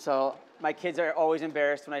So my kids are always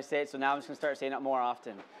embarrassed when I say it, so now I'm just going to start saying it more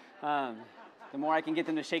often. The more I can get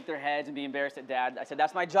them to shake their heads and be embarrassed at dad, I said,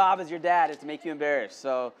 that's my job as your dad, is to make you embarrassed.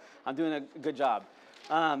 So I'm doing a good job.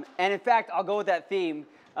 And in fact, I'll go with that theme.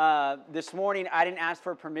 This morning, I didn't ask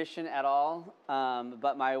for permission at all,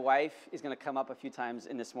 but my wife is going to come up a few times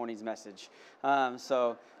in this morning's message.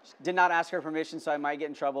 So did not ask her permission, so I might get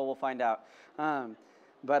in trouble. We'll find out.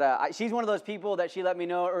 But she's one of those people that she let me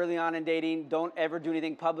know early on in dating, don't ever do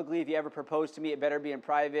anything publicly. If you ever propose to me, it better be in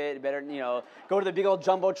private. It better, go to the big old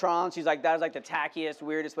Jumbotron. She's like, that is like the tackiest,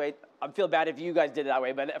 weirdest way. I feel bad if you guys did it that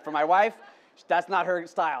way. But for my wife, that's not her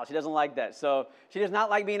style. She doesn't like that. So she does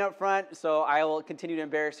not like being up front. So I will continue to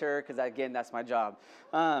embarrass her because, again, that's my job.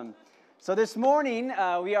 So this morning,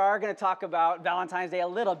 we are going to talk about Valentine's Day a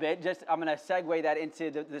little bit. I'm going to segue that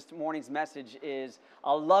into this morning's message is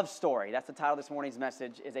a love story. That's the title of this morning's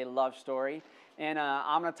message, is a love story. And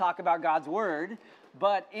I'm going to talk about God's Word.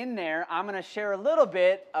 But in there, I'm going to share a little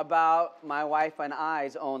bit about my wife and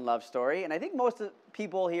I's own love story. And I think most of the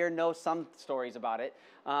people here know some stories about it.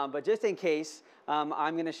 But just in case,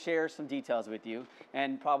 I'm going to share some details with you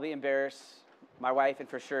and probably embarrass my wife and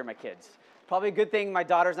for sure my kids. Probably a good thing my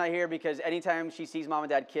daughter's not here because anytime she sees mom and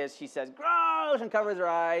dad kiss, she says, gross, and covers her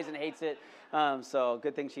eyes and hates it. So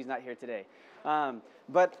good thing she's not here today.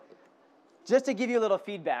 But just to give you a little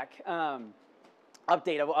feedback,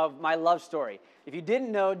 update of my love story. If you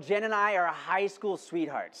didn't know, Jen and I are high school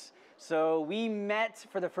sweethearts. So we met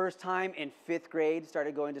for the first time in 5th grade,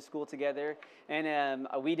 started going to school together, and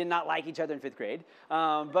we did not like each other in 5th grade.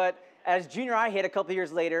 But as junior high hit a couple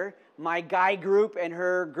years later, my guy group and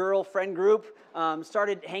her girlfriend group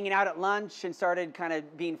started hanging out at lunch and started kind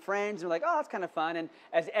of being friends. And we're like, oh, that's kind of fun. And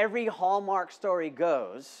as every Hallmark story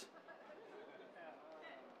goes,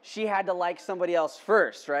 she had to like somebody else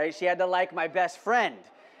first, right? She had to like my best friend.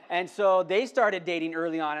 And so they started dating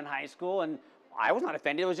early on in high school, and I was not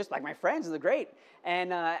offended. It was just like my friends, and they're great.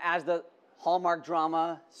 And as the Hallmark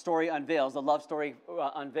drama story unveils, the love story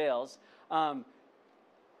unveils,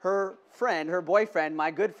 her friend, her boyfriend, my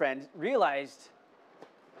good friend, realized,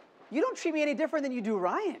 you don't treat me any different than you do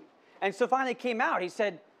Ryan. And so finally it came out. He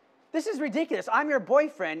said, this is ridiculous. I'm your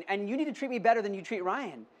boyfriend, and you need to treat me better than you treat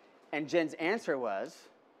Ryan. And Jen's answer was,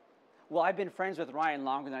 well, I've been friends with Ryan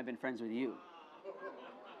longer than I've been friends with you.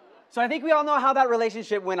 So I think we all know how that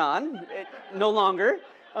relationship went on. No longer.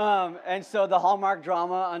 And so the Hallmark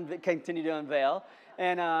drama continued to unveil.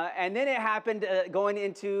 And then it happened going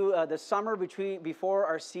into the summer before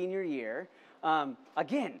our senior year.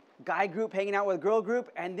 Again, guy group hanging out with girl group,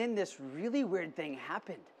 and then this really weird thing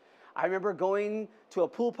happened. I remember going to a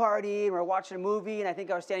pool party, and we were watching a movie, and I think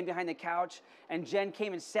I was standing behind the couch, and Jen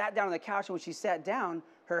came and sat down on the couch, and when she sat down,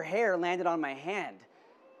 her hair landed on my hand.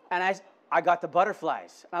 And I got the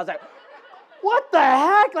butterflies. And I was like, what the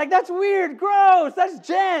heck? Like, that's weird, gross. That's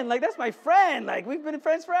Jen. Like, that's my friend. Like, we've been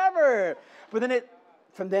friends forever. But then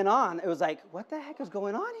from then on, it was like, what the heck is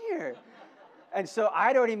going on here? And so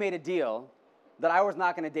I'd already made a deal that I was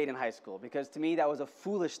not going to date in high school because to me that was a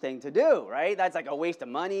foolish thing to do, right? That's like a waste of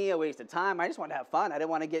money, a waste of time. I just wanted to have fun. I didn't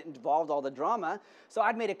want to get involved in all the drama. So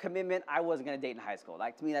I'd made a commitment I wasn't going to date in high school.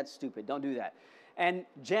 Like, to me, that's stupid. Don't do that. And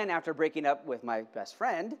Jen, after breaking up with my best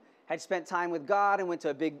friend, had spent time with God and went to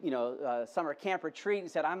a big, summer camp retreat and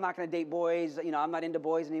said, I'm not going to date boys. I'm not into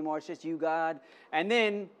boys anymore. It's just you, God. And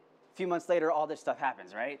then a few months later, all this stuff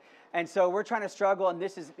happens, right? And so we're trying to struggle, and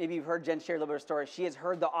this is, maybe you've heard Jen share a little bit of a story. She has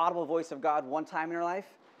heard the audible voice of God one time in her life.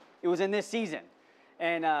 It was in this season.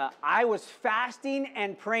 And I was fasting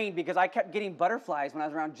and praying because I kept getting butterflies when I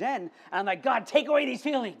was around Jen. And I'm like, God, take away these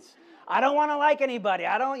feelings. I don't want to like anybody.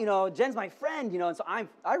 I don't, Jen's my friend, and so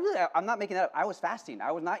I'm not making that up. I was fasting.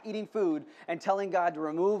 I was not eating food and telling God to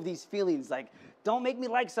remove these feelings. Like, don't make me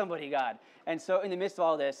like somebody, God. And so in the midst of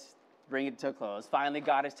all this, bring it to a close. Finally,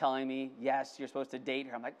 God is telling me, yes, you're supposed to date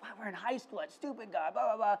her. I'm like, wow, we're in high school. That's stupid, God, blah,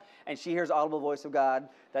 blah, blah. And she hears the audible voice of God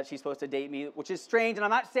that she's supposed to date me, which is strange.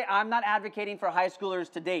 And I'm not advocating for high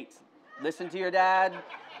schoolers to date. Listen to your dad.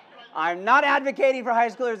 I'm not advocating for high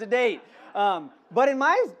schoolers to date. But in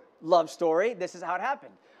my love story, this is how it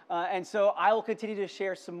happened. And so I will continue to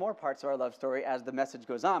share some more parts of our love story as the message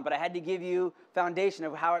goes on. But I had to give you foundation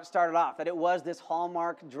of how it started off, that it was this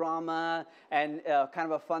Hallmark drama and kind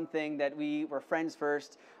of a fun thing that we were friends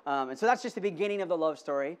first. And so that's just the beginning of the love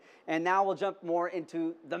story. And now we'll jump more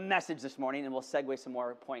into the message this morning, and we'll segue some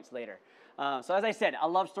more points later. So as I said, a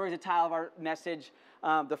love story is the title of our message.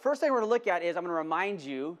 The first thing we're going to look at is I'm going to remind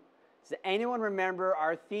you, does anyone remember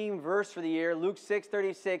our theme verse for the year? Luke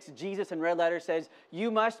 6:36, Jesus in red letters says, you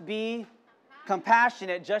must be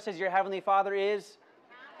compassionate just as your heavenly Father is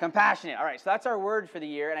compassionate. All right, so that's our word for the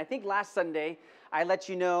year. And I think last Sunday I let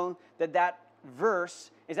you know that that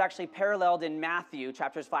verse is actually paralleled in Matthew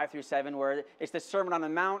chapters 5 through 7, where it's the Sermon on the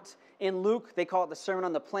Mount. In Luke, they call it the Sermon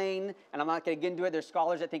on the Plain, and I'm not going to get into it. There's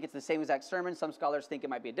scholars that think it's the same exact sermon. Some scholars think it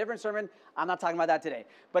might be a different sermon. I'm not talking about that today.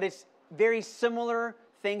 But it's very similar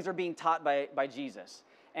things are being taught by Jesus.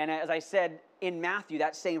 And as I said, in Matthew,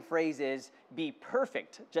 that same phrase is, be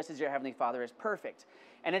perfect, just as your Heavenly Father is perfect.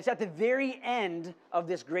 And it's at the very end of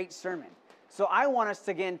this great sermon. So I want us,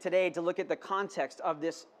 again, today to look at the context of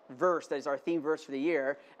this verse that is our theme verse for the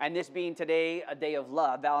year. And this being today a day of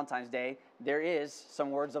love, Valentine's Day, there is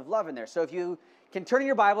some words of love in there. So if you can turn in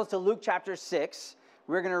your Bibles to Luke chapter 6,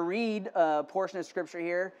 we're going to read a portion of Scripture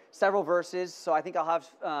here, several verses. So I think I'm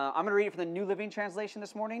going to read it from the New Living Translation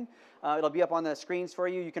this morning. It'll be up on the screens for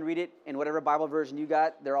you. You can read it in whatever Bible version you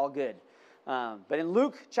got. They're all good. But in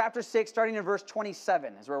Luke chapter 6, starting in verse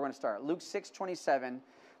 27 is where we're going to start. Luke 6:27.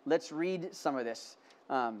 Let's read some of this.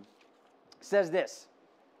 It says this,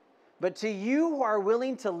 "But to you who are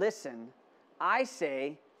willing to listen, I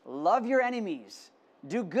say, love your enemies.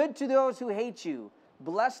 Do good to those who hate you.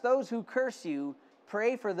 Bless those who curse you.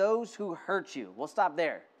 Pray for those who hurt you." We'll stop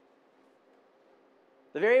there.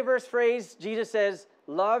 The very first phrase, Jesus says,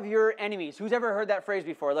 love your enemies. Who's ever heard that phrase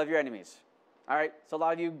before, love your enemies? All right, so a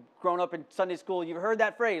lot of you grown up in Sunday school, you've heard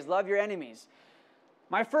that phrase, love your enemies.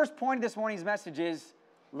 My first point of this morning's message is,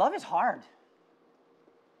 love is hard.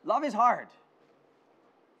 Love is hard.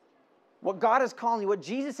 What God is calling you, what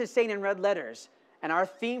Jesus is saying in red letters, and our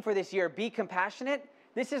theme for this year, be compassionate,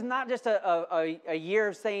 this is not just a year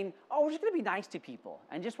of saying, oh, we're just going to be nice to people,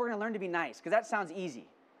 and just we're going to learn to be nice, because that sounds easy.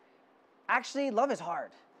 Actually, love is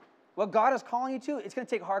hard. What God is calling you to, it's going to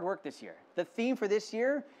take hard work this year. The theme for this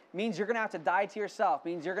year means you're going to have to die to yourself,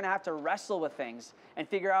 means you're going to have to wrestle with things and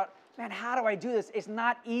figure out, man, how do I do this? It's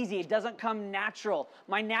not easy. It doesn't come natural.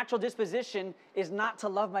 My natural disposition is not to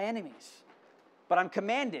love my enemies, but I'm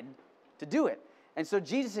commanded to do it. And so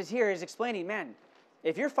Jesus is here, he's explaining, man,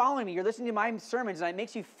 if you're following me, you're listening to my sermons, and it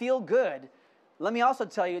makes you feel good, let me also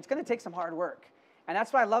tell you, it's going to take some hard work. And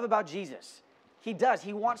that's what I love about Jesus. He does.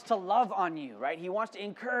 He wants to love on you, right? He wants to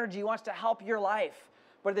encourage you. He wants to help your life.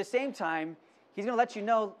 But at the same time, he's going to let you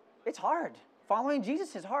know it's hard. Following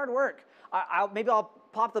Jesus is hard work. Maybe I'll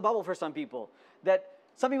pop the bubble for some people. That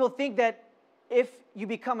some people think that if you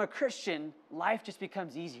become a Christian, life just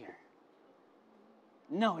becomes easier.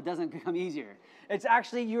 No, it doesn't become easier. It's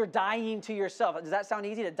actually you're dying to yourself. Does that sound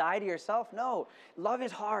easy, to die to yourself? No. Love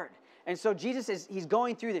is hard. And so Jesus he's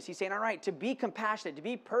going through this. He's saying, all right, to be compassionate, to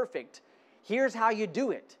be perfect, here's how you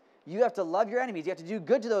do it. You have to love your enemies. You have to do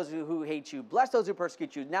good to those who hate you. Bless those who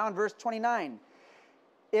persecute you. Now in verse 29,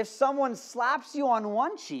 if someone slaps you on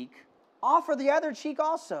one cheek, offer the other cheek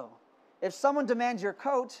also. If someone demands your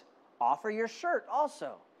coat, offer your shirt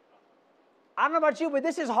also. I don't know about you, but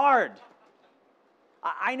this is hard.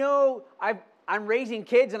 I know I'm raising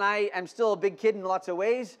kids, and I am still a big kid in lots of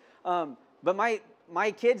ways. But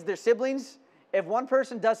my kids, their siblings, if one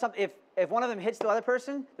person does something, if one of them hits the other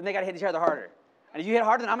person, then they got to hit each other harder. And if you hit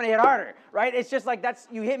harder, then I'm going to hit harder, right? It's just like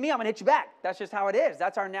you hit me, I'm going to hit you back. That's just how it is.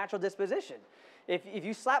 That's our natural disposition. If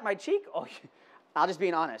you slap my cheek, I'll just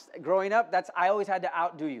be honest. Growing up, I always had to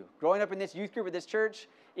outdo you. Growing up in this youth group at this church,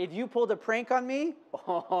 if you pulled a prank on me,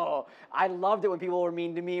 I loved it when people were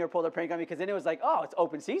mean to me or pulled a prank on me, because then it was like, oh, it's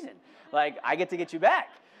open season. Like, I get to get you back.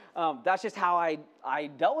 That's just how I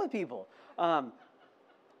dealt with people. And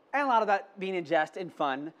a lot of that being in jest and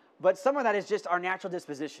fun, but some of that is just our natural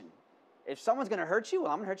disposition. If someone's going to hurt you,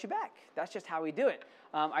 well, I'm going to hurt you back. That's just how we do it.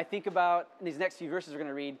 I think about, in these next few verses we're going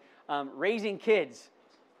to read, raising kids.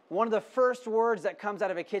 One of the first words that comes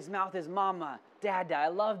out of a kid's mouth is mama, dada. I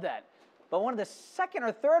love that. But one of the second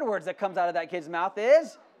or third words that comes out of that kid's mouth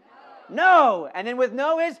is no. And then with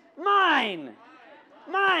no is mine.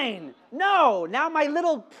 Mine. No. Now my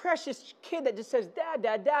little precious kid that just says dad,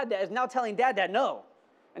 dad, dad, dad is now telling dad, dad, no.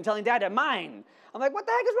 And telling dad, dad, mine. I'm like, what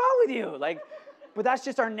the heck is wrong with you? Like, but that's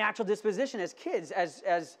just our natural disposition as kids,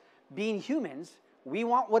 as being humans. We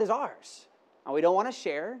want what is ours. And we don't want to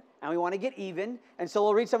share, and we want to get even. And so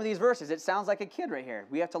we'll read some of these verses. It sounds like a kid right here.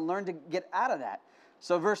 We have to learn to get out of that.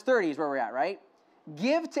 So verse 30 is where we're at, right?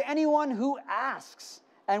 Give to anyone who asks,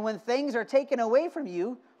 and when things are taken away from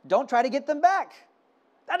you, don't try to get them back.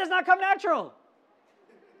 That does not come natural.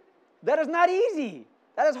 That is not easy.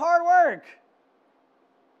 That is hard work.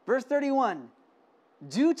 Verse 31,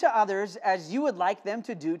 do to others as you would like them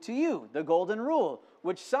to do to you, the golden rule,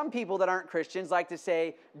 which some people that aren't Christians like to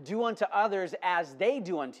say, do unto others as they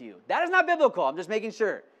do unto you. That is not biblical. I'm just making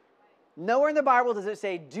sure. Nowhere in the Bible does it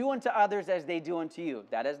say, do unto others as they do unto you.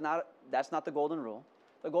 That's not the golden rule.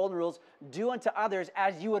 The golden rule is, do unto others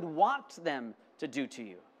as you would want them to do to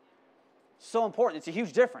you. So important. It's a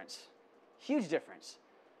huge difference. Huge difference.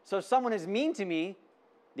 So if someone is mean to me,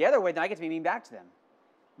 the other way, then I get to be mean back to them.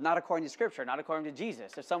 Not according to Scripture, not according to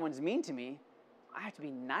Jesus. If someone's mean to me, I have to be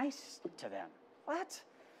nice to them. What?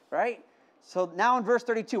 Right? So now in verse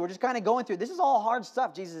 32, we're just kind of going through. This is all hard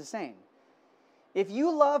stuff Jesus is saying. If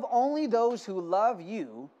you love only those who love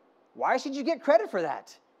you, why should you get credit for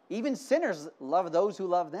that? Even sinners love those who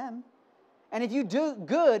love them. And if you do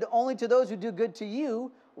good only to those who do good to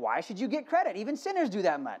you, why should you get credit? Even sinners do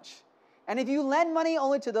that much. And if you lend money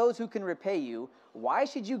only to those who can repay you, why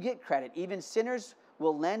should you get credit? Even sinners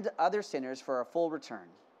will lend other sinners for a full return.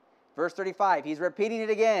 Verse 35, he's repeating it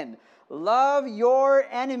again. Love your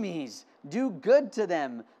enemies. Do good to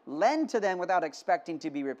them. Lend to them without expecting to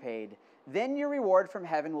be repaid. Then your reward from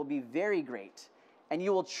heaven will be very great, and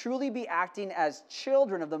you will truly be acting as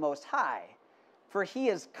children of the Most High, for he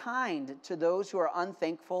is kind to those who are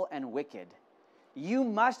unthankful and wicked. You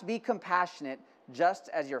must be compassionate just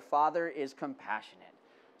as your Father is compassionate.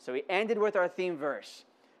 So we ended with our theme verse.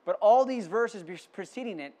 But all these verses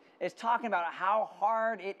preceding it is talking about how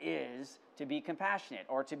hard it is to be compassionate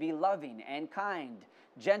or to be loving and kind,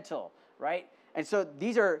 gentle, right? And so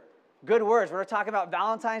these are good words. When we're talking about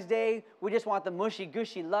Valentine's Day, we just want the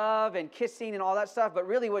mushy-gushy love and kissing and all that stuff. But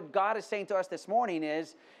really what God is saying to us this morning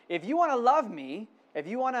is, if you want to love me, if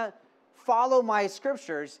you want to follow my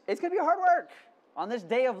scriptures, it's going to be hard work. On this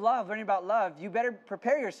day of love, learning about love, you better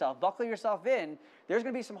prepare yourself, buckle yourself in. There's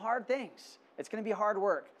going to be some hard things. It's going to be hard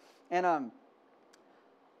work. And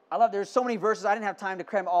there's so many verses. I didn't have time to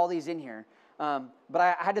cram all these in here. But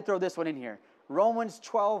I had to throw this one in here. Romans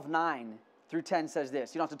 12:9 through 10 says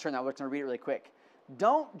this. You don't have to turn that. We're going to read it really quick.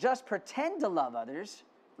 Don't just pretend to love others.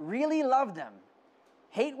 Really love them.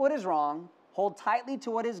 Hate what is wrong. Hold tightly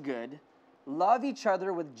to what is good. Love each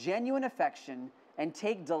other with genuine affection and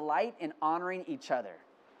take delight in honoring each other.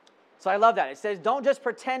 So I love that. It says, don't just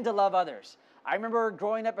pretend to love others. I remember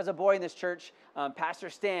growing up as a boy in this church, Pastor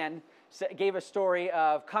Stan gave a story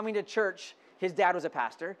of coming to church. His dad was a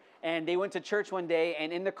pastor, and they went to church one day,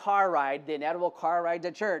 and in the car ride, the inevitable car ride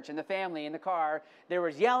to church, and the family in the car, there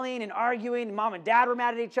was yelling and arguing, and mom and dad were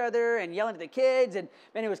mad at each other and yelling at the kids, and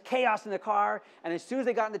then it was chaos in the car. And as soon as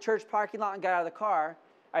they got in the church parking lot and got out of the car,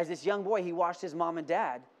 as this young boy, he watched his mom and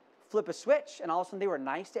dad flip a switch, and all of a sudden they were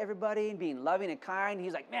nice to everybody and being loving and kind. And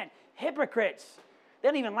he's like, man, hypocrites. They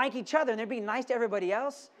don't even like each other, and they're being nice to everybody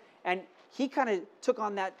else. And he kind of took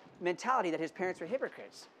on that mentality that his parents were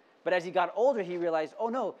hypocrites. But as he got older, he realized, oh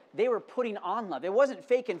no, they were putting on love. It wasn't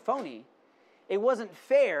fake and phony. It wasn't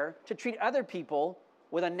fair to treat other people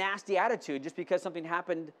with a nasty attitude just because something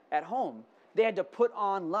happened at home. They had to put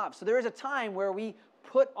on love. So there is a time where we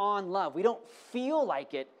put on love. We don't feel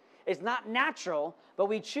like it. It's not natural, but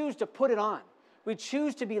we choose to put it on. We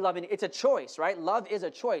choose to be loving. It's a choice, right? Love is a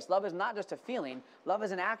choice. Love is not just a feeling. Love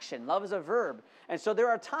is an action. Love is a verb. And so there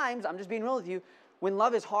are times, I'm just being real with you, when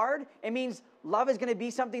love is hard, it means love is going to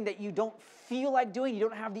be something that you don't feel like doing. You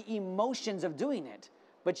don't have the emotions of doing it,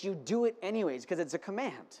 but you do it anyways because it's a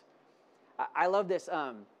command. I love this.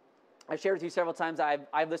 I've shared with you several times.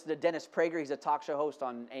 I've listened to Dennis Prager. He's a talk show host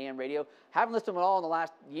on AM radio. Haven't listened to him at all in the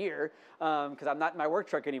last year because I'm not in my work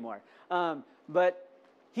truck anymore. But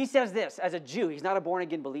he says this, as a Jew, he's not a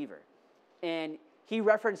born-again believer. And he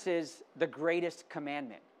references the greatest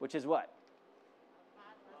commandment, which is what?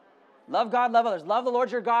 Love God, love others. Love the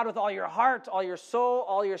Lord your God with all your heart, all your soul,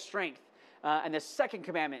 all your strength. And the second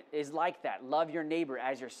commandment is like that. Love your neighbor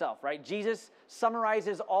as yourself, right? Jesus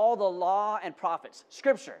summarizes all the law and prophets,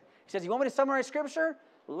 Scripture. He says, you want me to summarize Scripture?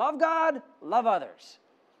 Love God, love others.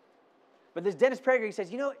 But this Dennis Prager, he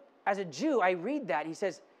says, you know, as a Jew, I read that. He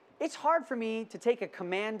says, it's hard for me to take a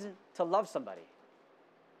command to love somebody.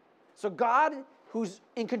 So God, who's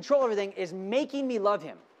in control of everything, is making me love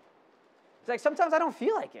him. It's like sometimes I don't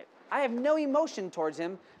feel like it. I have no emotion towards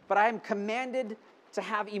him, but I am commanded to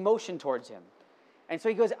have emotion towards him. And so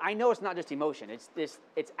he goes, I know it's not just emotion, it's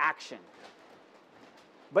action.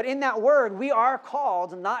 But in that word, we are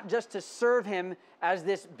called not just to serve him as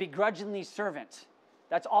this begrudgingly servant.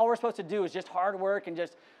 That's all we're supposed to do is just hard work and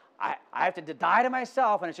just, I have to die to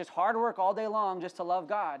myself and it's just hard work all day long just to love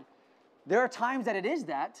God. There are times that it is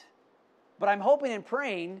that, but I'm hoping and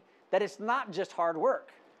praying that it's not just hard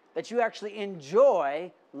work, that you actually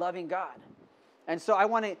enjoy loving God. And so I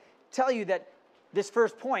want to tell you that this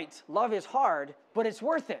first point, love is hard, but it's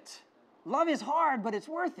worth it. Love is hard, but it's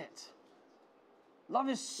worth it. Love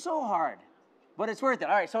is so hard, but it's worth it.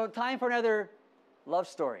 All right, so time for another love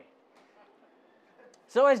story.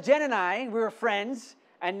 So as Jen and I, we were friends,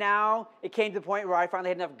 and now it came to the point where I finally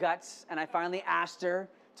had enough guts, and I finally asked her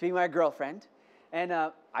to be my girlfriend. And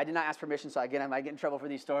I did not ask permission, so again, I might get in trouble for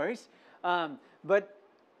these stories. But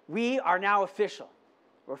we are now official.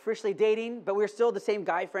 We're officially dating, but we're still the same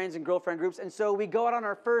guy friends and girlfriend groups. And so we go out on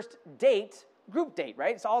our first date, group date,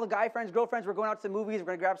 right? So all the guy friends, girlfriends, we're going out to the movies. We're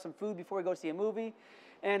going to grab some food before we go see a movie.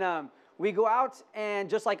 And we go out, and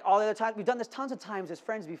just like all the other times, we've done this tons of times as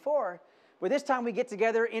friends before, but this time we get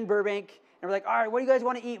together in Burbank, and we're like, all right, what do you guys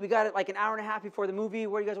want to eat? We got it like an hour and a half before the movie.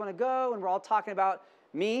 Where do you guys want to go? And we're all talking about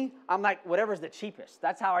me. I'm like, whatever's the cheapest.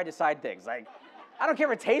 That's how I decide things. Like, I don't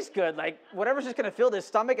care if it tastes good. Like, whatever's just going to fill this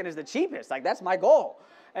stomach and is the cheapest. Like, that's my goal.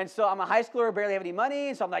 And so I'm a high schooler, barely have any money.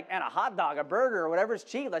 And so I'm like, and a hot dog, a burger, or whatever's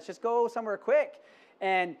cheap. Let's just go somewhere quick.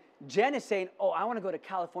 And Jen is saying, oh, I want to go to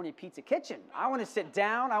California Pizza Kitchen. I want to sit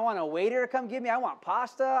down. I want a waiter to come give me. I want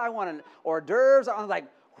pasta. I want an hors d'oeuvres. I'm like,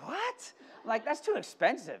 what? I'm like, that's too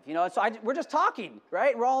expensive, you know? So we're just talking,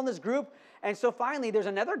 right? We're all in this group. And so finally, there's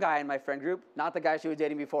another guy in my friend group, not the guy she was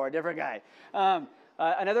dating before, a different guy.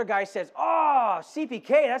 Another guy says, oh, CPK,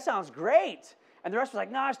 that sounds great. And the rest was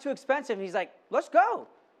like, no, it's too expensive. And he's like, let's go.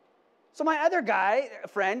 So my other guy,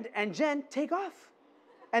 friend, and Jen take off.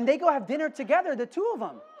 And they go have dinner together, the two of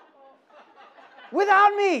them.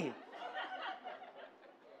 Without me.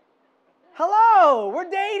 Hello, we're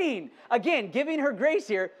dating. Again, giving her grace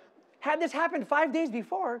here. Had this happened 5 days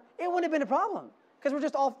before, it wouldn't have been a problem. Because we're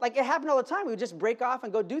just all, like, it happened all the time. We would just break off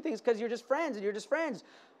and go do things because you're just friends and you're just friends.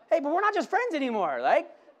 Hey, but we're not just friends anymore. Like,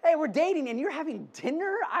 hey, we're dating and you're having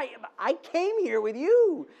dinner? I came here with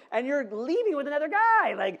you and you're leaving with another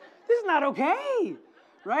guy. Like, this is not okay,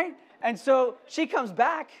 right? And so she comes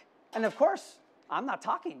back, and of course, I'm not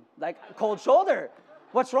talking. Like, cold shoulder.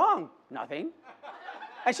 What's wrong? Nothing.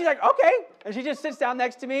 And she's like, okay. And she just sits down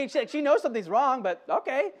next to me. She knows something's wrong, but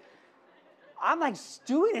okay. I'm like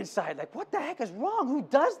stewing inside, like, what the heck is wrong? Who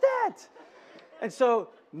does that? And so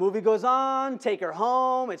movie goes on, take her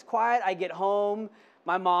home. It's quiet. I get home.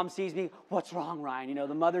 My mom sees me. What's wrong, Ryan? You know,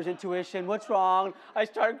 the mother's intuition. What's wrong? I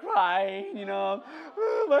start crying, you know.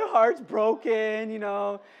 My heart's broken, you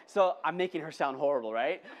know. So I'm making her sound horrible,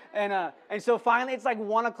 right? And so finally, it's like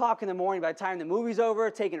 1 o'clock in the morning by the time the movie's over,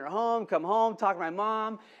 taking her home, come home, talk to my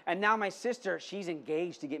mom. And now my sister, she's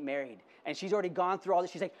engaged to get married. And she's already gone through all this.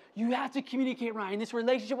 She's like, you have to communicate, Ryan. This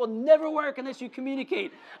relationship will never work unless you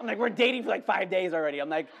communicate. I'm like, we're dating for like 5 days already. I'm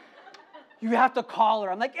like, you have to call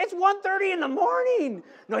her. I'm like, it's 1:30 in the morning.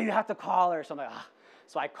 No, you have to call her. So I'm like, ah.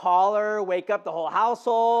 So I call her, wake up the whole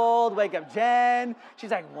household, wake up Jen. She's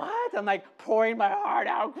like, what? I'm like pouring my heart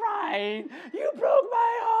out, crying. You broke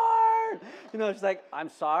my heart. You know, she's like, I'm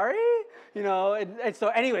sorry. You know, and so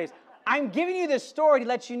anyways, I'm giving you this story to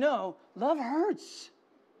let you know, love hurts.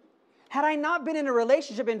 Had I not been in a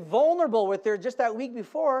relationship and vulnerable with her just that week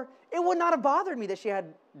before, it would not have bothered me that she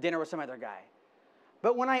had dinner with some other guy.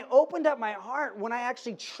 But when I opened up my heart, when I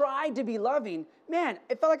actually tried to be loving, man,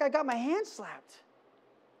 it felt like I got my hand slapped.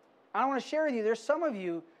 I want to share with you, there's some of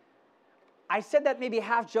you, I said that maybe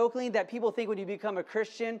half jokingly, that people think when you become a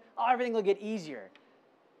Christian, oh, everything will get easier.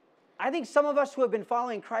 I think some of us who have been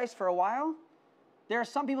following Christ for a while, there are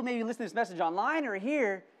some people maybe listening to this message online or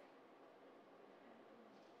here,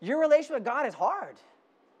 your relationship with God is hard.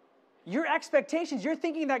 Your expectations, you're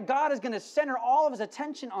thinking that God is going to center all of his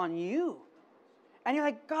attention on you. And you're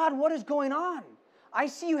like, God, what is going on? I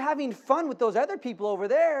see you having fun with those other people over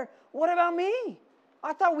there. What about me?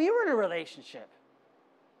 I thought we were in a relationship.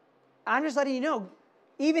 I'm just letting you know,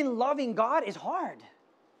 even loving God is hard.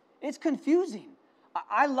 It's confusing.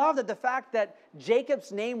 I love that the fact that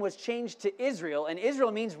Jacob's name was changed to Israel, and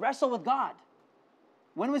Israel means wrestle with God.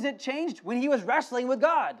 When was it changed? When he was wrestling with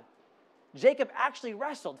God. Jacob actually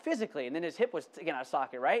wrestled physically, and then his hip was taken out of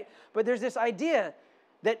socket, right? But there's this idea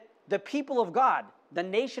that the people of God, the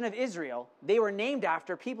nation of Israel, they were named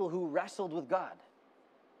after people who wrestled with God.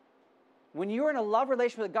 When you're in a love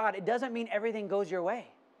relationship with God, it doesn't mean everything goes your way.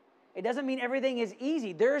 It doesn't mean everything is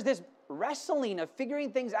easy. There's this wrestling of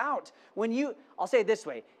figuring things out. I'll say it this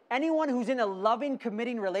way, anyone who's in a loving,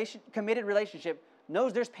 committed relationship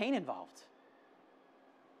knows there's pain involved.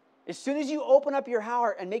 As soon as you open up your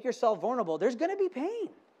heart and make yourself vulnerable, there's going to be pain.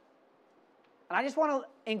 And I just want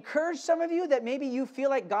to encourage some of you that maybe you feel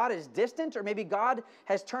like God is distant or maybe God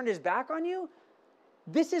has turned his back on you.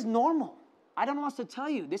 This is normal. I don't know what else to tell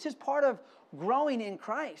you. This is part of growing in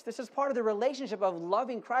Christ. This is part of the relationship of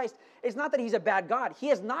loving Christ. It's not that he's a bad God. He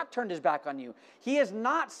has not turned his back on you. He is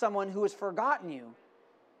not someone who has forgotten you.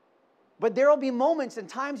 But there will be moments and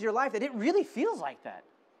times in your life that it really feels like that.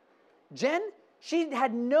 Jen, she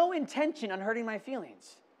had no intention on hurting my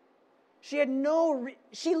feelings. She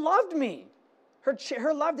loved me.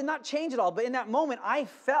 Her love did not change at all, but in that moment, I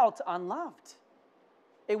felt unloved.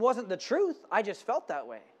 It wasn't the truth. I just felt that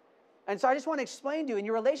way. And so I just want to explain to you, in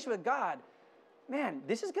your relationship with God, man,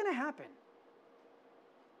 this is going to happen.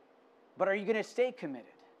 But are you going to stay committed?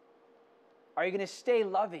 Are you going to stay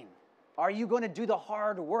loving? Are you going to do the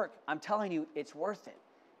hard work? I'm telling you, it's worth it.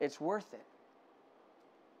 It's worth it.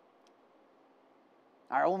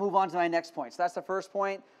 All right, we'll move on to my next point. So that's the first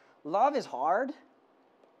point. Love is hard.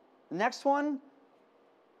 The next one,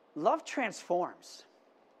 love transforms.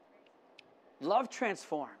 Love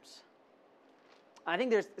transforms. I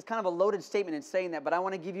think it's kind of a loaded statement in saying that, but I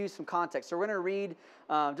want to give you some context. So we're going to read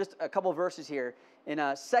just a couple verses here. In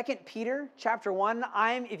 2 Peter chapter 1,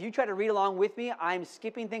 if you try to read along with me, I'm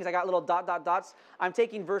skipping things. I got little dots. I'm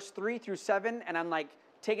taking verse 3 through 7, and I'm like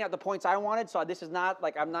taking out the points I wanted. So this is not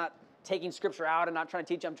like I'm not taking scripture out and not trying to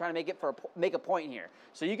teach. I'm trying to make a point here.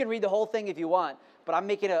 So you can read the whole thing if you want, but I'm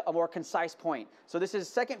making a more concise point. So this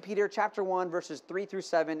is 2 Peter chapter 1, verses 3 through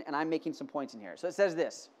 7, and I'm making some points in here. So it says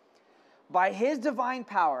this: by his divine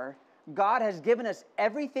power, God has given us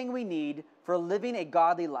everything we need for living a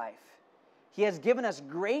godly life. He has given us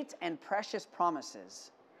great and precious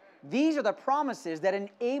promises. These are the promises that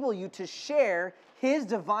enable you to share his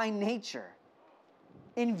divine nature.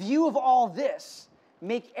 In view of all this,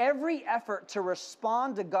 make every effort to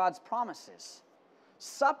respond to God's promises.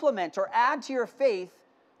 Supplement or add to your faith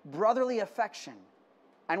brotherly affection.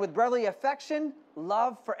 And with brotherly affection,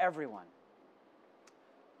 love for everyone.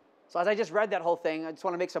 So as I just read that whole thing, I just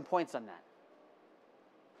want to make some points on that.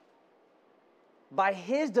 By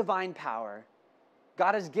his divine power,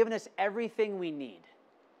 God has given us everything we need.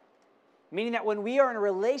 Meaning that when we are in a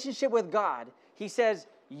relationship with God, he says,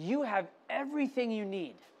 you have everything you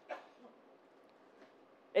need.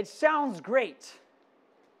 It sounds great.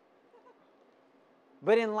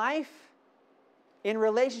 But in life, in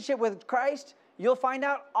relationship with Christ, you'll find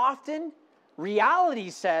out often reality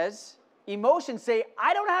says, emotions say,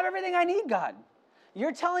 I don't have everything I need, God.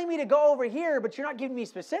 You're telling me to go over here, but you're not giving me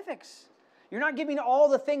specifics. You're not giving me all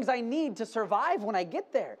the things I need to survive when I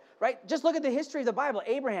get there, right? Just look at the history of the Bible.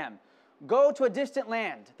 Abraham, go to a distant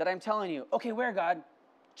land that I'm telling you. Okay, where, God?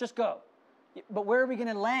 Just go. But where are we going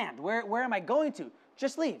to land? Where am I going to?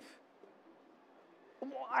 Just leave.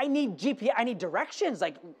 I need GPS. I need directions,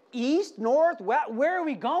 like east, north, west. Where are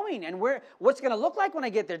we going? And what's it going to look like when I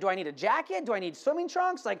get there? Do I need a jacket? Do I need swimming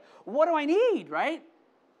trunks? Like, what do I need, right?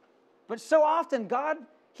 But so often, God,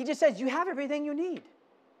 he just says, you have everything you need.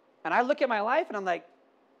 And I look at my life and I'm like,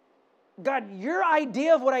 God, your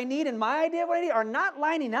idea of what I need and my idea of what I need are not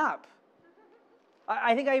lining up.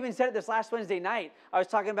 I think I even said it this last Wednesday night. I was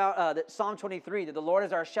talking about Psalm 23, that the Lord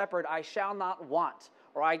is our shepherd, I shall not want.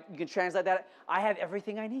 Or you can translate that, I have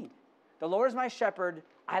everything I need. The Lord is my shepherd,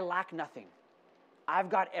 I lack nothing. I've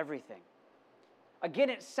got everything. Again,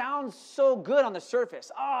 it sounds so good on the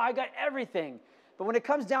surface. Oh, I got everything. But when it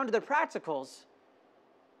comes down to the practicals,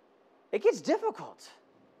 it gets difficult.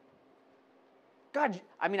 God,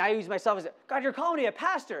 I use myself as, God, you're calling me a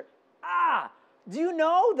pastor. Do you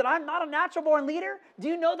know that I'm not a natural-born leader? Do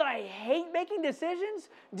you know that I hate making decisions?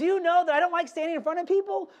 Do you know that I don't like standing in front of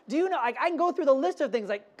people? Do you know, I can go through the list of things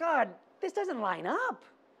like, God, this doesn't line up.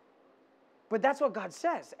 But that's what God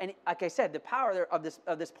says. And like I said, the power of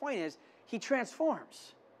this point is he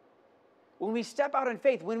transforms. When we step out in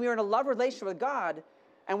faith, when we are in a love relationship with God,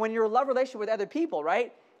 and when you're in a love relationship with other people,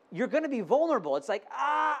 right, you're going to be vulnerable. It's like,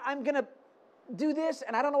 I'm going to do this,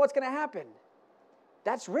 and I don't know what's going to happen.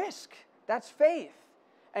 That's risk. That's faith.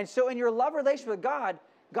 And so in your love relationship with God,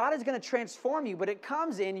 God is going to transform you, but it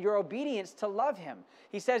comes in your obedience to love him.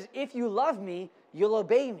 He says, if you love me, you'll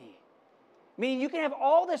obey me. Meaning you can have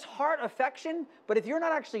all this heart affection, but if you're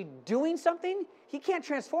not actually doing something, he can't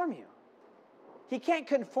transform you. He can't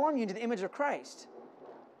conform you into the image of Christ.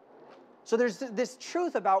 So there's this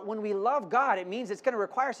truth about when we love God, it means it's going to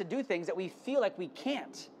require us to do things that we feel like we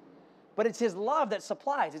can't. But it's his love that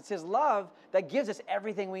supplies. It's his love that gives us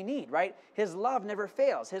everything we need, right? His love never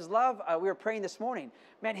fails. His love, we were praying this morning,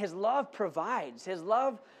 man, his love provides. His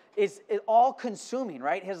love is all-consuming,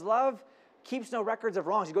 right? His love keeps no records of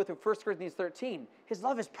wrongs. You go through 1 Corinthians 13. His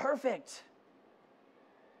love is perfect.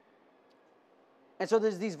 And so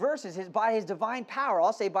there's these verses, by his divine power,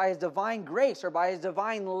 I'll say by his divine grace or by his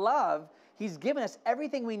divine love, he's given us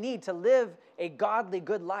everything we need to live a godly,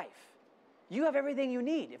 good life. You have everything you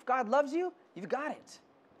need. If God loves you, you've got it.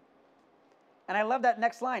 And I love that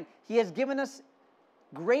next line. He has given us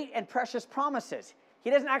great and precious promises. He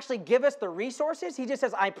doesn't actually give us the resources. He just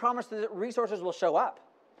says, I promise the resources will show up.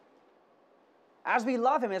 As we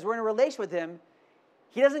love him, as we're in a relationship with him,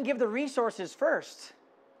 he doesn't give the resources first.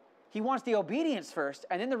 He wants the obedience first,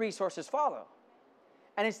 and then the resources follow.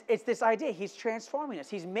 And it's this idea. He's transforming us.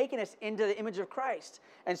 He's making us into the image of Christ.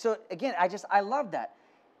 And so, again, I love that.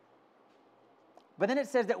 But then it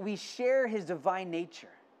says that we share his divine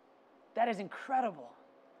nature. That is incredible.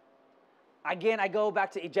 Again, I go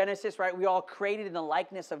back to Genesis, right? We all created in the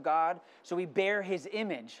likeness of God, so we bear his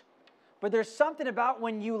image. But there's something about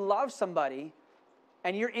when you love somebody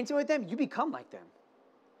and you're intimate with them, you become like them.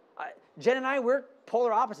 Jen and I, we're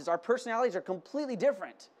polar opposites. Our personalities are completely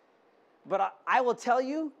different. But I will tell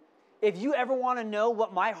you, if you ever want to know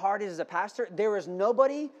what my heart is as a pastor, there is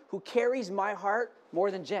nobody who carries my heart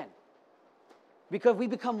more than Jen. Because we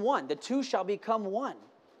become one. The two shall become one.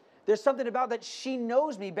 There's something about that she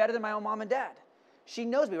knows me better than my own mom and dad. She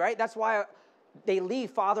knows me, right? That's why they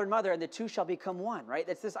leave father and mother and the two shall become one, right?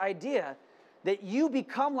 It's this idea that you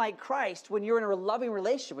become like Christ when you're in a loving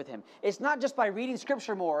relationship with him. It's not just by reading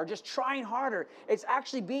scripture more or just trying harder. It's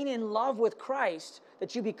actually being in love with Christ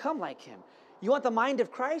that you become like him. You want the mind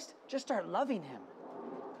of Christ? Just start loving him.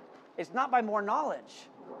 It's not by more knowledge.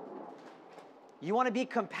 You want to be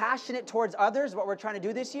compassionate towards others, what we're trying to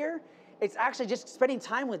do this year? It's actually just spending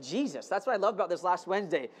time with Jesus. That's what I love about this last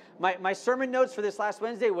Wednesday. My sermon notes for this last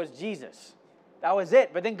Wednesday was Jesus. That was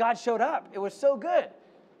it. But then God showed up. It was so good.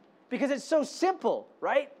 Because it's so simple,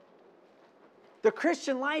 right? The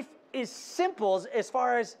Christian life is simple as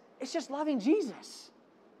far as it's just loving Jesus.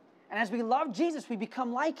 And as we love Jesus, we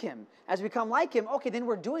become like him. As we become like him, okay, then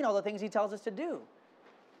we're doing all the things he tells us to do.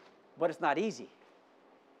 But it's not easy.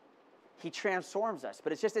 He transforms us,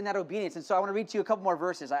 but it's just in that obedience. And so I want to read to you a couple more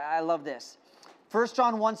verses. I love this. 1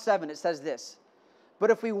 John 1:7, it says this.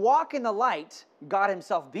 But if we walk in the light, God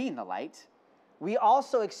himself being the light, we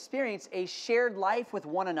also experience a shared life with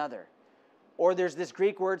one another. Or there's this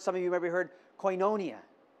Greek word, some of you maybe heard, koinonia,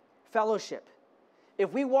 fellowship.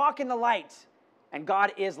 If we walk in the light, and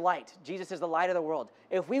God is light, Jesus is the light of the world.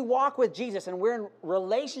 If we walk with Jesus and we're in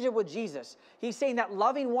relationship with Jesus, he's saying that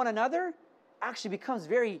loving one another actually becomes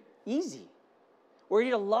very easy. Where you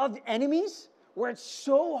need to love enemies, where it's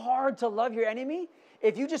so hard to love your enemy,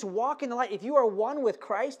 if you just walk in the light, if you are one with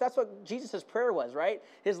Christ, that's what Jesus' prayer was, right?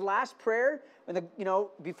 His last prayer,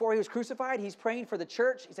 before he was crucified, he's praying for the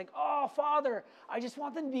church. He's like, oh, Father, I just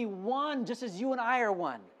want them to be one, just as you and I are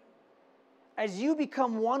one. As you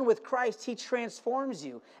become one with Christ, he transforms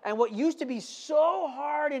you. And what used to be so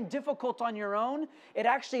hard and difficult on your own, it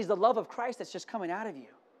actually is the love of Christ that's just coming out of you.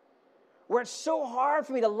 Where it's so hard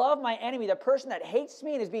for me to love my enemy, the person that hates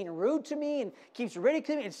me and is being rude to me and keeps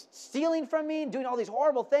ridiculing me and stealing from me and doing all these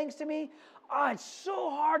horrible things to me. It's so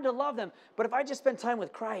hard to love them. But if I just spend time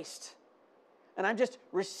with Christ and I'm just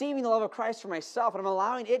receiving the love of Christ for myself and I'm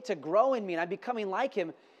allowing it to grow in me and I'm becoming like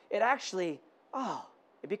him, it actually,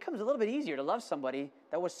 it becomes a little bit easier to love somebody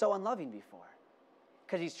that was so unloving before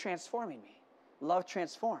because he's transforming me. Love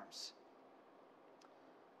transforms.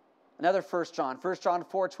 Another 1 John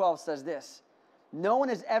 4:12 says this, no one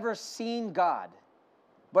has ever seen God,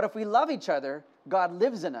 but if we love each other, God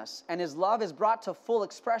lives in us, and his love is brought to full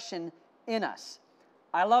expression in us.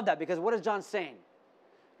 I love that because what is John saying?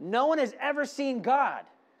 No one has ever seen God,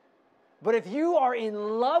 but if you are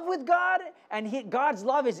in love with God and God's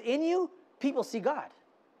love is in you, people see God.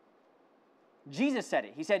 Jesus said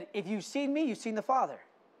it. He said, if you've seen me, you've seen the Father.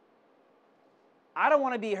 I don't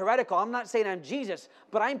want to be heretical. I'm not saying I'm Jesus,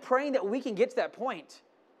 but I'm praying that we can get to that point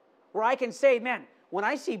where I can say, man, when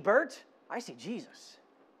I see Bert, I see Jesus.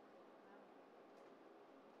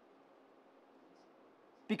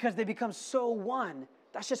 Because they become so one,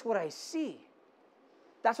 that's just what I see.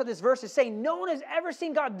 That's what this verse is saying. No one has ever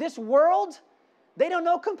seen God. This world, they don't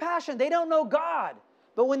know compassion. They don't know God.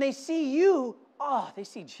 But when they see you, they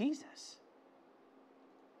see Jesus.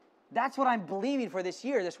 That's what I'm believing for this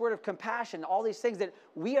year, this word of compassion, all these things that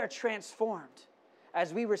we are transformed.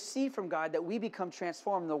 As we receive from God, that we become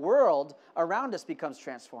transformed. The world around us becomes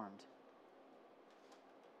transformed.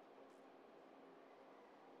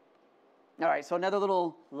 All right, so another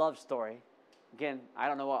little love story. Again, I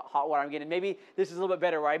don't know what hot water I'm getting. Maybe this is a little bit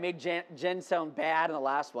better where I made Jen sound bad in the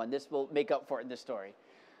last one. This will make up for it in this story.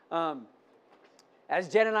 As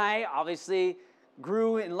Jen and I obviously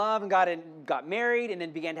grew in love and got married and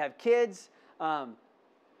then began to have kids,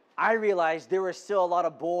 I realized there was still a lot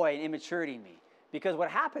of boy and immaturity in me. Because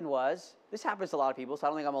what happened was, this happens to a lot of people, so I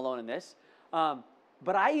don't think I'm alone in this,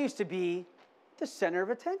 but I used to be the center of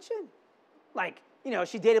attention. Like,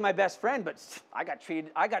 she dated my best friend, but I got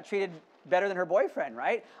treated better than her boyfriend,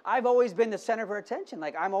 right? I've always been the center of her attention.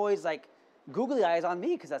 Like, I'm always like, googly eyes on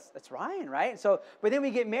me because that's Ryan, right? So, but then we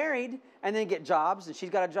get married and then get jobs, and she's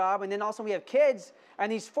got a job, and then also we have kids,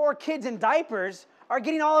 and these 4 kids in diapers are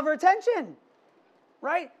getting all of her attention,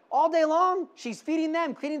 right? All day long, she's feeding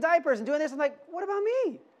them, cleaning diapers, and doing this. I'm like, what about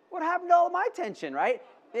me? What happened to all of my attention, right?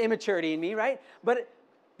 The immaturity in me, right? But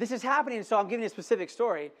this is happening, so I'm giving you a specific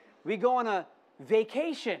story. We go on a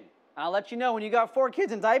vacation. I'll let you know, when you got 4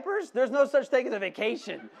 kids in diapers, there's no such thing as a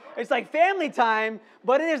vacation. It's like family time,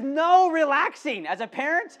 but it is no relaxing. As a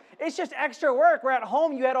parent, it's just extra work. Where at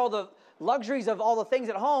home, you had all the luxuries of all the things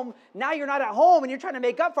at home. Now you're not at home, and you're trying to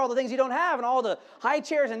make up for all the things you don't have, and all the high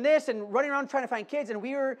chairs and this, and running around trying to find kids. And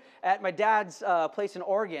we were at my dad's place in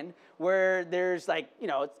Oregon, where there's like,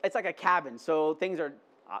 it's like a cabin. So things are,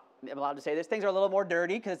 I'm allowed to say this, things are a little more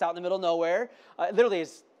dirty because it's out in the middle of nowhere. Literally,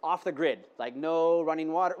 it's off the grid, like no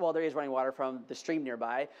running water. Well, there is running water from the stream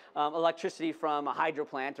nearby, electricity from a hydro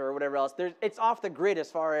plant or whatever else. It's off the grid as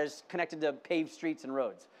far as connected to paved streets and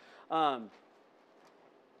roads.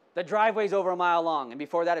 The driveway's over a mile long, and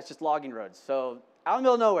before that, it's just logging roads. So out in the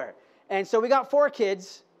middle of nowhere. And so we got 4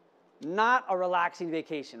 kids, not a relaxing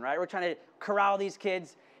vacation, right? We're trying to corral these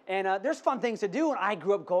kids. And there's fun things to do, and I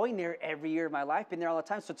grew up going there every year of my life, been there all the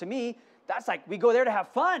time. So to me, that's like, we go there to have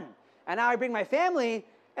fun. And now I bring my family,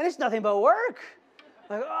 and it's nothing but work.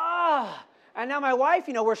 Like, And now my wife,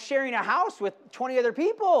 we're sharing a house with 20 other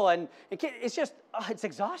people, and it's just, it's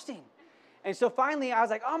exhausting. And so finally, I was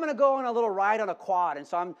like, I'm going to go on a little ride on a quad. And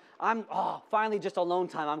so I'm finally just alone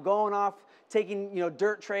time. I'm going off, taking,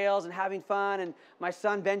 dirt trails and having fun. And my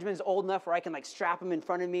son, Benjamin's old enough where I can, like, strap him in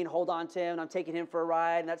front of me and hold on to him. And I'm taking him for a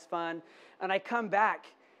ride, and that's fun. And I come back.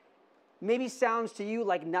 Maybe sounds to you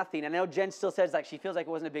like nothing. I know Jen still says, like, she feels like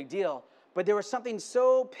it wasn't a big deal. But there was something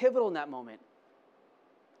so pivotal in that moment.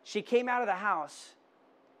 She came out of the house,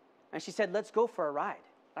 and she said, let's go for a ride.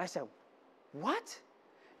 And I said, what?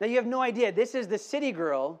 Now, you have no idea. This is the city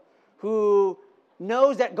girl who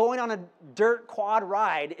knows that going on a dirt quad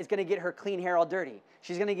ride is going to get her clean hair all dirty.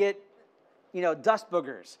 She's going to get, dust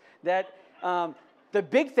boogers. That the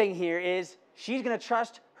big thing here is she's going to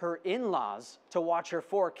trust her in-laws to watch her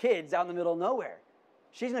 4 kids out in the middle of nowhere.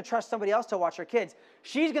 She's going to trust somebody else to watch her kids.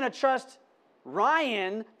 She's going to trust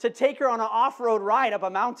Ryan to take her on an off-road ride up a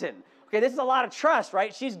mountain. Okay, this is a lot of trust,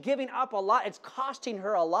 right? She's giving up a lot. It's costing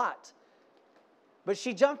her a lot. But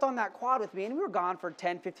she jumped on that quad with me, and we were gone for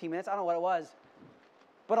 10, 15 minutes. I don't know what it was.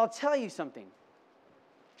 But I'll tell you something.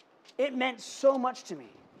 It meant so much to me.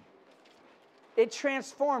 It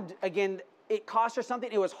transformed. Again, it cost her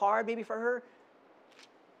something. It was hard maybe for her.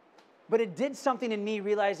 But it did something in me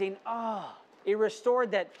realizing, it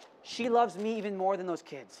restored that she loves me even more than those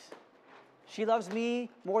kids. She loves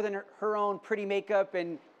me more than her own pretty makeup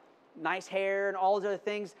and nice hair and all those other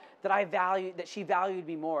things that I value, that she valued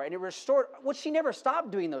me more. And it restored, well, she never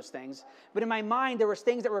stopped doing those things, but in my mind, there was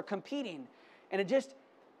things that were competing, and it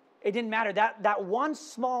didn't matter. That one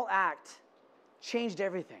small act changed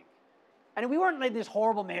everything. And we weren't in this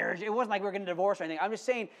horrible marriage. It wasn't like we were going to divorce or anything. I'm just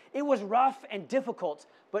saying it was rough and difficult,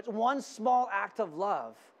 but one small act of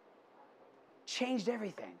love changed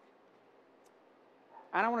everything.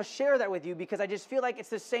 And I want to share that with you because I just feel like it's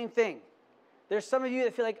the same thing. There's some of you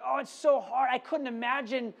that feel like, it's so hard. I couldn't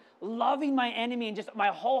imagine loving my enemy, and just my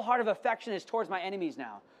whole heart of affection is towards my enemies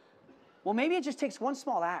now. Well, maybe it just takes one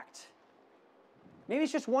small act. Maybe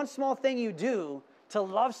it's just one small thing you do to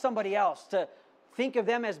love somebody else, to think of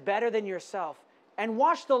them as better than yourself, and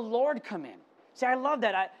watch the Lord come in. See, I love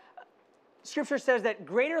that. Scripture says that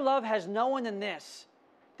greater love has no one than this,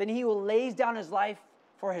 than he who lays down his life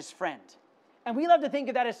for his friend. And we love to think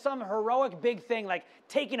of that as some heroic big thing, like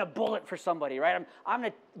taking a bullet for somebody, right? I'm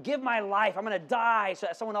going to give my life. I'm going to die so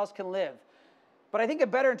that someone else can live. But I think a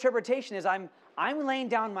better interpretation is I'm laying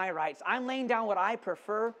down my rights. I'm laying down what I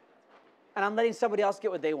prefer, and I'm letting somebody else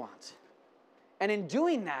get what they want. And in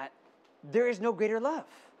doing that, there is no greater love.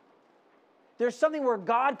 There's something where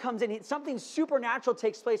God comes in. Something supernatural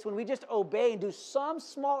takes place when we just obey and do some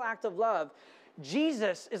small act of love.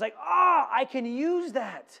 Jesus is like, I can use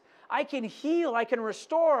that. I can heal, I can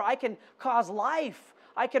restore, I can cause life,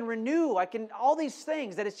 I can renew, I can, all these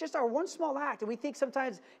things, that it's just our one small act. And we think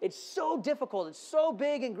sometimes it's so difficult, it's so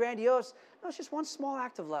big and grandiose. No, it's just one small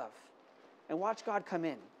act of love. And watch God come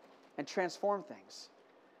in and transform things.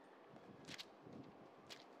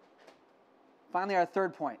 Finally, our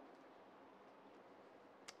third point.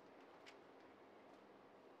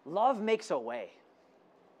 Love makes a way.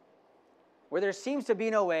 Where there seems to be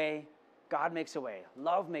no way, God makes a way.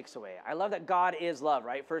 Love makes a way. I love that God is love,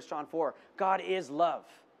 right? 1 John 4. God is love.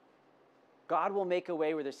 God will make a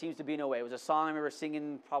way where there seems to be no way. It was a song I remember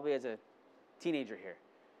singing probably as a teenager here.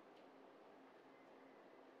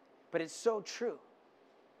 But it's so true.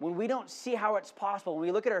 When we don't see how it's possible, when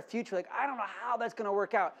we look at our future, like, I don't know how that's going to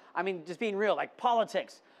work out. I mean, just being real, like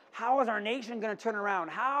politics. How is our nation going to turn around?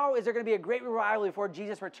 How is there going to be a great revival before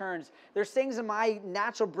Jesus returns? There's things in my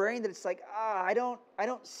natural brain that it's like, I don't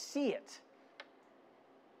see it.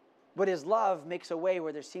 But his love makes a way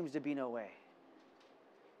where there seems to be no way.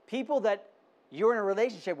 People that you're in a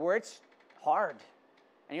relationship where it's hard.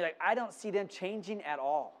 And you're like, I don't see them changing at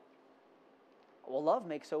all. Well, love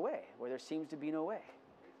makes a way where there seems to be no way.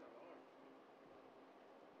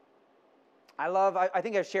 I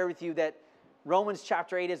think I've shared with you that Romans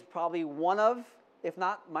chapter 8 is probably one of, if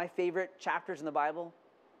not my favorite chapters in the Bible.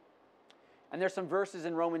 And there's some verses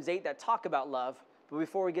in Romans 8 that talk about love. But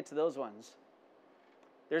before we get to those ones,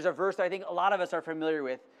 there's a verse that I think a lot of us are familiar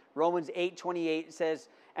with. Romans 8:28 says,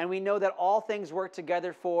 and we know that all things work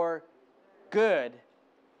together for good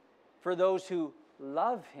for those who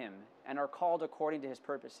love him and are called according to his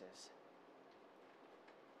purposes.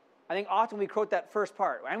 I think often we quote that first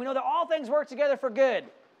part. And we know that all things work together for good.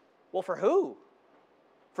 Well, for who?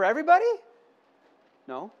 For everybody?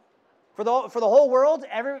 No. For the whole world?